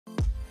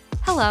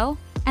Hello,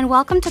 and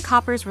welcome to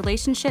Copper's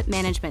Relationship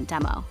Management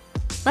demo.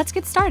 Let's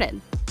get started.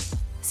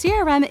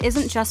 CRM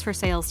isn't just for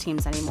sales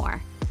teams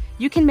anymore.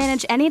 You can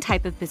manage any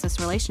type of business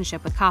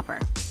relationship with Copper.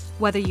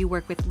 Whether you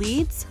work with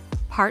leads,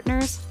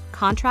 partners,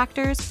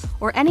 contractors,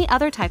 or any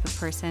other type of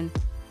person,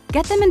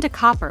 get them into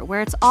Copper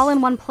where it's all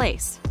in one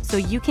place so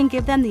you can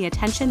give them the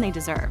attention they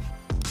deserve.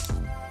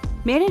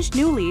 Manage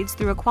new leads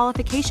through a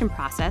qualification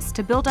process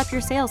to build up your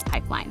sales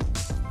pipeline.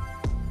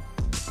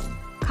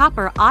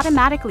 Copper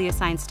automatically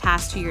assigns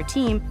tasks to your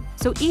team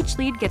so each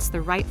lead gets the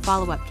right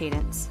follow-up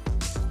cadence.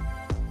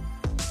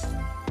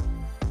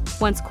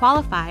 Once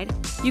qualified,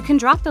 you can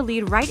drop the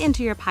lead right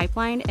into your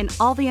pipeline and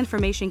all the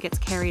information gets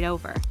carried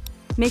over,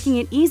 making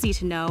it easy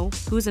to know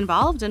who's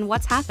involved and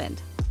what's happened.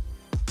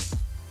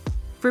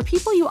 For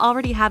people you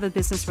already have a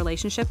business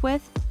relationship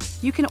with,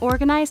 you can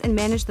organize and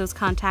manage those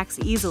contacts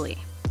easily.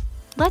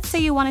 Let's say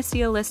you want to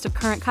see a list of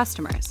current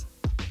customers.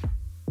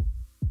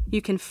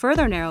 You can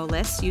further narrow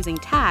lists using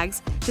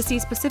tags to see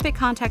specific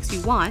contacts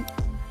you want,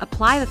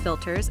 apply the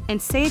filters,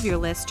 and save your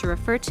list to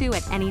refer to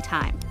at any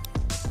time.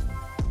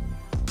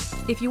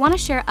 If you want to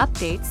share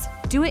updates,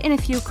 do it in a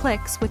few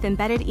clicks with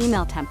embedded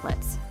email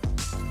templates.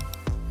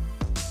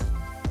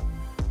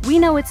 We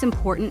know it's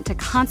important to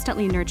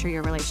constantly nurture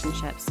your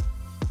relationships.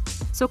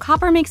 So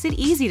Copper makes it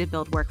easy to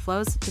build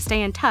workflows to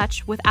stay in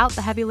touch without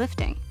the heavy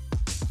lifting.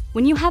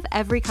 When you have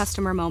every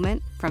customer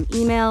moment, from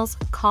emails,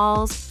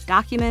 calls,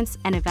 documents,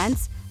 and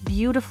events,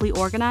 beautifully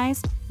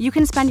organized, you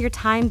can spend your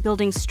time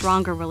building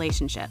stronger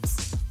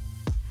relationships.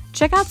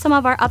 Check out some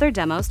of our other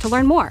demos to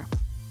learn more.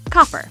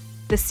 Copper,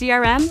 the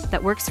CRM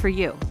that works for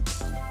you.